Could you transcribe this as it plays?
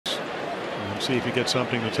see if he gets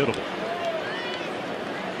something that's hittable.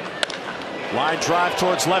 Line drive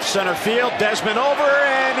towards left center field. Desmond over,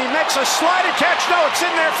 and he makes a sliding catch. No, it's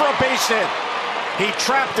in there for a base hit. He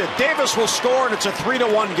trapped it. Davis will score, and it's a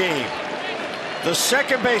 3-1 game. The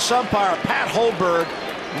second base umpire, Pat Holberg,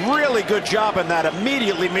 really good job in that.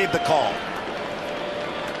 Immediately made the call.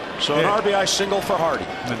 So an RBI single for Hardy.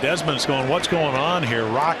 And Desmond's going, what's going on here?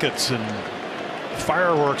 Rockets and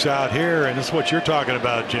fireworks out here, and this is what you're talking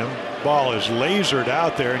about, Jim. Ball is lasered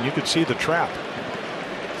out there, and you can see the trap.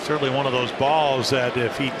 Certainly one of those balls that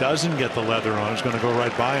if he doesn't get the leather on, is going to go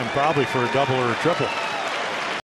right by him, probably for a double or a triple.